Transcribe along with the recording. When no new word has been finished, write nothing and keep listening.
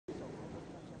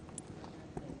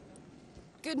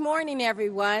Good morning,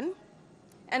 everyone,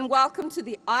 and welcome to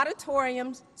the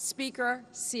Auditorium Speaker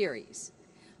Series.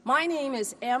 My name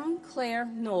is M. Claire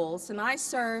Knowles, and I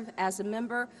serve as a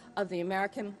member of the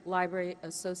American Library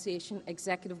Association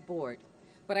Executive Board.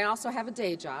 But I also have a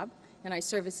day job, and I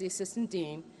serve as the Assistant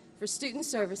Dean for Student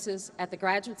Services at the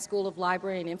Graduate School of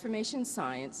Library and Information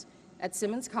Science at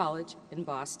Simmons College in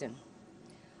Boston.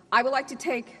 I would like to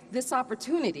take this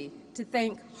opportunity to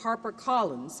thank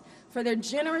HarperCollins for their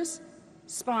generous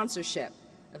sponsorship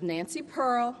of Nancy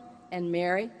Pearl and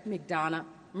Mary McDonagh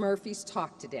Murphy's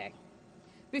talk today.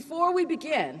 Before we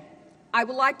begin, I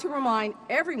would like to remind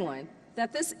everyone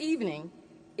that this evening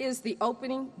is the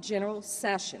opening general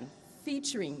session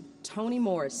featuring Toni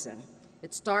Morrison.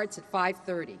 It starts at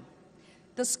 5:30.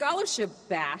 The Scholarship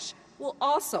Bash will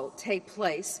also take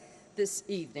place this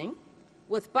evening,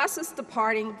 with buses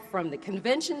departing from the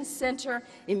Convention Center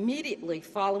immediately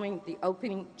following the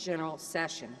opening general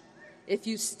session. If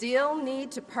you still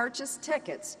need to purchase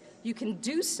tickets, you can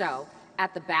do so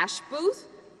at the Bash booth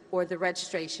or the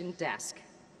registration desk.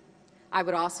 I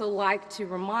would also like to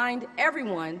remind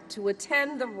everyone to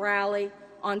attend the rally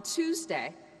on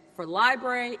Tuesday for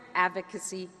Library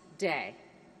Advocacy Day,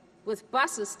 with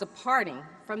buses departing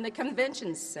from the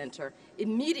Convention Center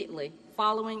immediately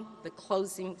following the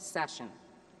closing session.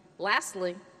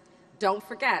 Lastly, don't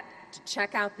forget to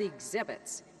check out the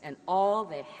exhibits and all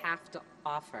they have to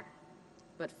offer.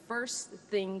 But first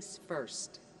things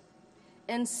first.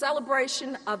 In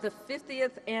celebration of the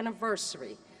 50th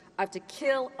anniversary of To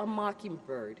Kill a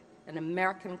Mockingbird, an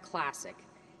American classic,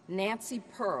 Nancy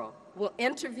Pearl will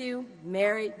interview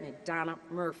Mary McDonagh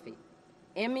Murphy,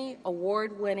 Emmy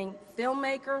award-winning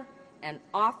filmmaker and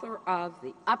author of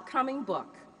the upcoming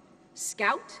book,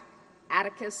 Scout,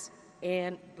 Atticus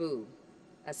Boo,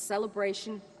 a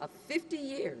celebration of 50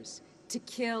 years To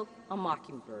Kill a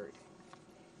Mockingbird.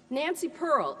 Nancy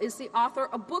Pearl is the author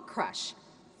of Book Crush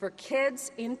for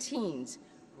kids and teens,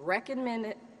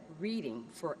 recommended reading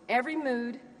for every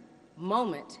mood,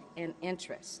 moment, and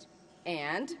interest,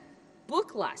 and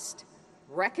Book Lust,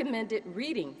 recommended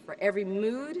reading for every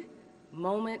mood,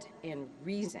 moment, and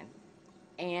reason,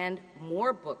 and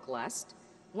More Book Lust,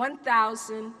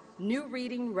 1,000 new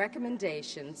reading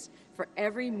recommendations for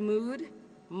every mood,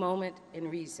 moment,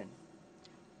 and reason,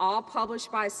 all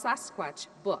published by Sasquatch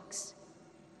Books.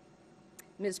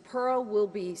 Ms. Pearl will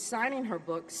be signing her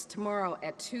books tomorrow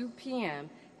at 2 p.m.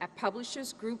 at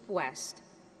Publishers Group West,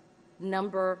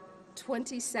 number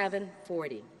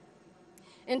 2740.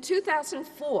 In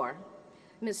 2004,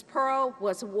 Ms. Pearl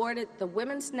was awarded the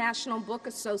Women's National Book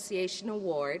Association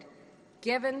Award,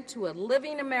 given to a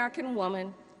living American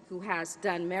woman who has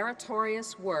done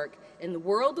meritorious work in the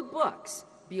world of books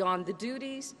beyond the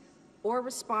duties or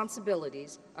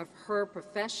responsibilities of her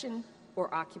profession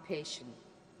or occupation.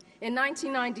 In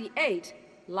 1998,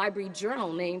 Library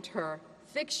Journal named her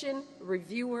Fiction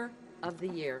Reviewer of the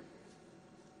Year.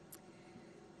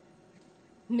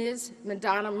 Ms.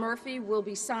 McDonagh Murphy will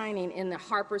be signing in the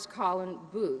HarperCollins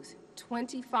booth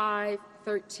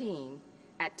 2513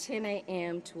 at 10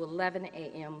 a.m. to 11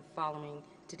 a.m. following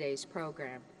today's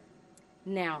program.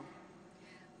 Now,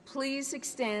 please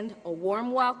extend a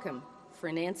warm welcome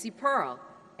for Nancy Pearl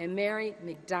and Mary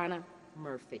McDonagh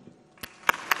Murphy.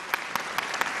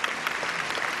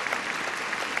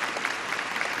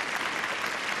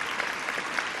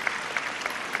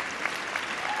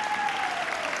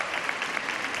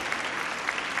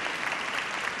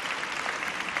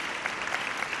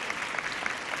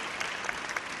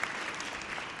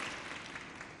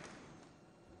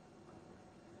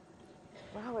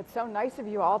 It's so nice of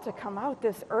you all to come out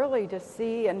this early to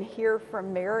see and hear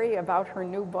from Mary about her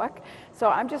new book. So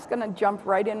I'm just going to jump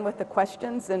right in with the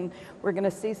questions, and we're going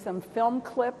to see some film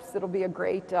clips. It'll be a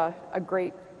great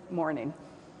morning.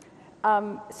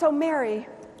 So Mary,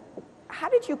 how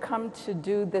did you come to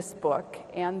do this book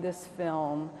and this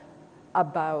film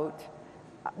about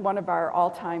one of our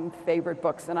all-time favorite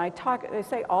books? And I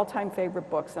say all-time favorite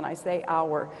books, and I say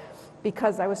our,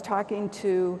 because I was talking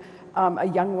to a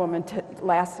young woman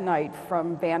last night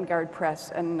from Vanguard Press,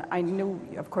 and I knew,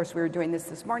 of course, we were doing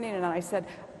this morning, and I said,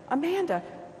 Amanda,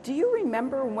 do you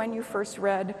remember when you first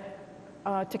read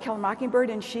To Kill a Mockingbird?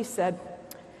 And she said,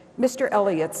 Mr.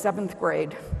 Eliot, 7th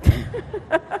grade.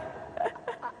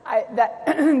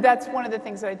 That's one of the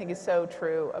things that I think is so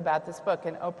true about this book.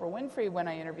 And Oprah Winfrey, when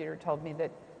I interviewed her, told me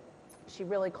that she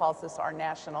really calls this our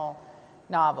national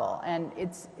novel. And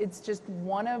it's just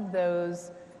one of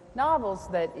those novels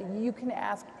that you can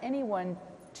ask anyone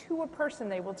to a person,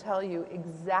 they will tell you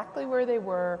exactly where they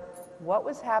were, what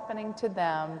was happening to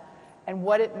them, and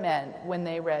what it meant when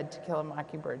they read To Kill a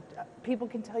Mockingbird. People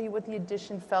can tell you what the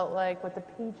edition felt like, what the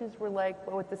pages were like,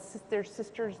 what their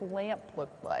sister's lamp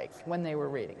looked like when they were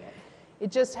reading it.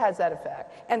 It just has that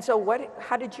effect. And so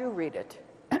how did you read it?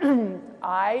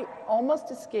 I almost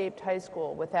escaped high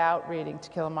school without reading To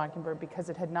Kill a Mockingbird because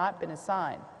it had not been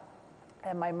assigned.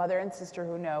 And my mother and sister,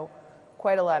 who know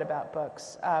quite a lot about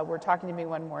books, were talking to me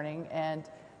one morning, and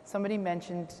somebody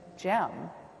mentioned Jem.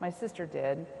 My sister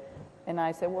did. And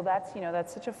I said, well,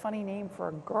 that's such a funny name for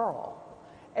a girl.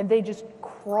 And they just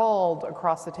crawled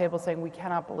across the table saying, we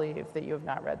cannot believe that you have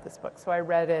not read this book. So I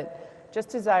read it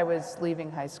just as I was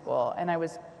leaving high school, and I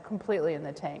was completely in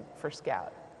the tank for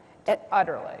Scout.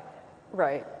 Utterly.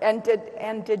 Right. And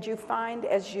did you find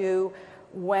as you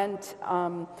went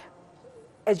on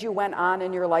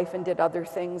in your life and did other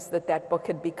things that book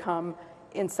had become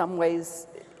in some ways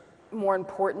more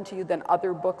important to you than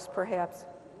other books perhaps?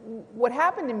 What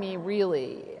happened to me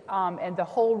really, and the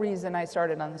whole reason I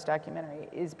started on this documentary,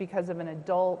 is because of an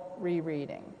adult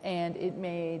rereading, and it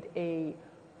made a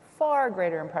far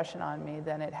greater impression on me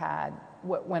than it had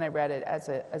when I read it as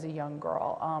a young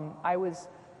girl. I was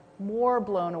more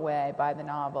blown away by the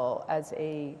novel as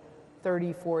a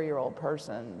 34-year-old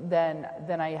person than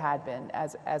I had been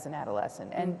as an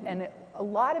adolescent, and a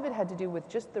lot of it had to do with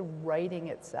just the writing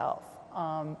itself.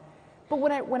 But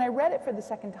when I read it for the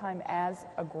second time as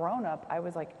a grown-up, I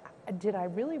was like, did I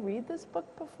really read this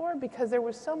book before? Because there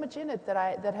was so much in it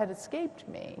that had escaped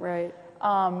me. Right.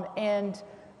 And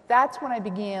that's when I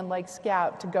began, like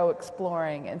Scout, to go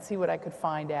exploring and see what I could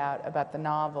find out about the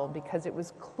novel, because it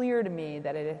was clear to me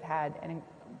that it had an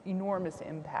enormous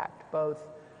impact, both,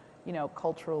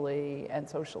 culturally and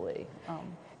socially.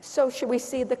 So should we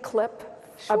see the clip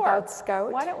about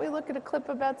Scout? Why don't we look at a clip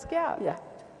about Scout? Yeah.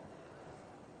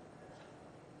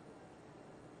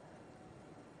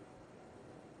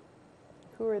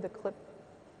 Who are the clip?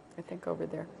 I think over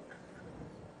there.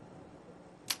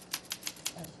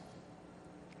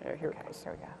 Here it goes.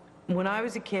 Here we go. When I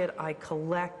was a kid, I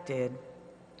collected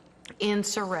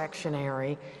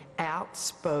insurrectionary,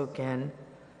 outspoken,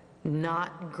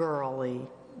 not girly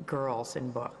girls in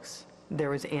books.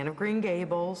 There was Anne of Green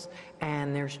Gables,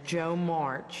 and there's Jo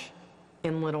March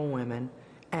in Little Women,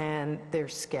 and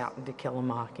there's Scout in To Kill a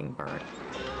Mockingbird.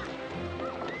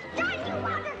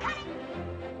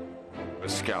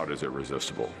 Scout is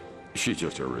irresistible. She's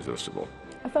just irresistible.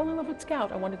 I fell in love with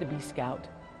Scout. I wanted to be Scout.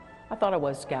 I thought I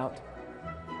was Scout.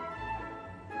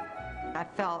 I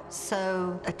felt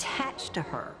so attached to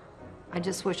her. I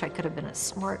just wish I could have been as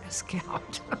smart as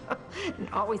Scout and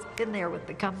always been there with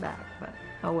the comeback, but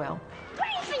oh well. What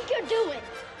do you think you're doing?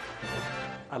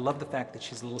 I love the fact that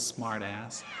she's a little smart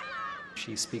ass.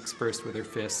 She speaks first with her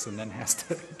fists and then has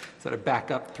to sort of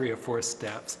back up 3 or 4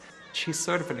 steps. She's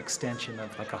sort of an extension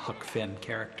of like a Huck Finn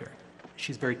character.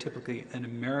 She's very typically an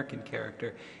American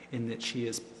character in that she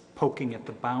is poking at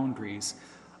the boundaries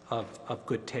of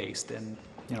good taste and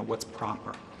what's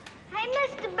proper. Hey,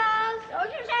 Mr. Boo.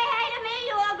 Don't you say hey to me,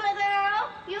 you ugly girl.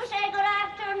 You say good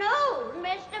afternoon,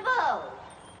 Mr.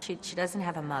 Boo. She doesn't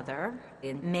have a mother.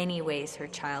 In many ways, her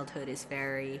childhood is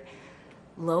very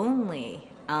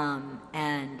lonely,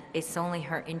 and it's only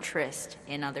her interest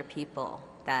in other people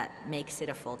that makes it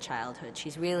a full childhood.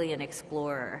 She's really an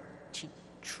explorer. She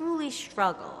truly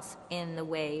struggles in the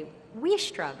way we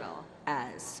struggle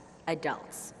as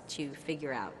adults to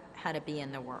figure out how to be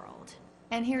in the world.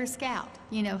 And here's Scout,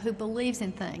 who believes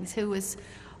in things, who is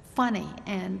funny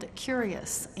and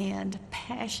curious and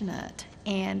passionate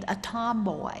and a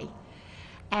tomboy.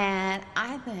 And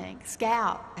I think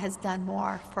Scout has done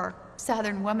more for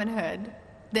Southern womanhood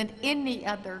than any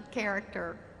other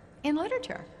character in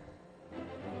literature.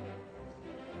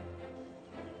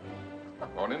 Come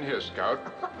on in here, Scout.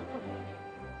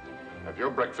 Have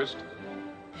your breakfast.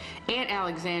 Aunt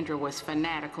Alexandra was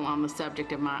fanatical on the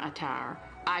subject of my attire.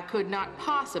 I could not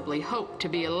possibly hope to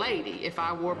be a lady if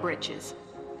I wore breeches.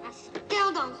 I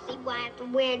still don't see why I have to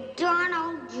wear a darn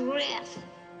old dress.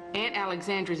 Aunt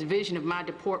Alexandra's vision of my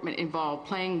deportment involved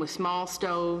playing with small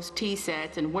stoves, tea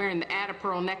sets, and wearing the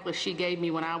Atta-pearl necklace she gave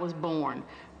me when I was born.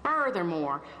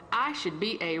 Furthermore, I should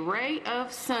be a ray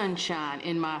of sunshine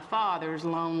in my father's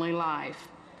lonely life.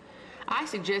 I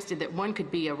suggested that one could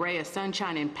be a ray of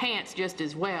sunshine in pants just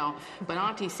as well, but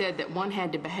Auntie said that one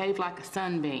had to behave like a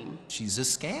sunbeam. She's a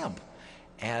scamp,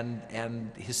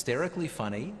 and hysterically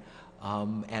funny,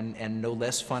 and no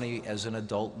less funny as an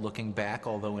adult looking back,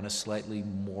 although in a slightly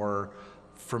more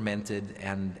fermented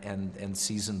and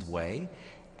seasoned way.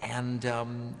 and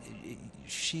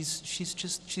she's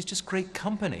just great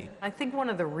company. I think one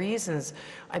of the reasons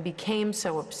I became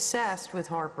so obsessed with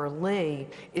Harper Lee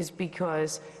is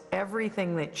because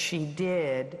everything that she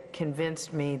did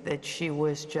convinced me that she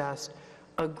was just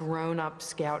a grown-up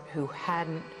scout who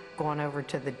hadn't gone over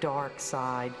to the dark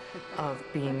side of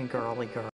being a girly girl.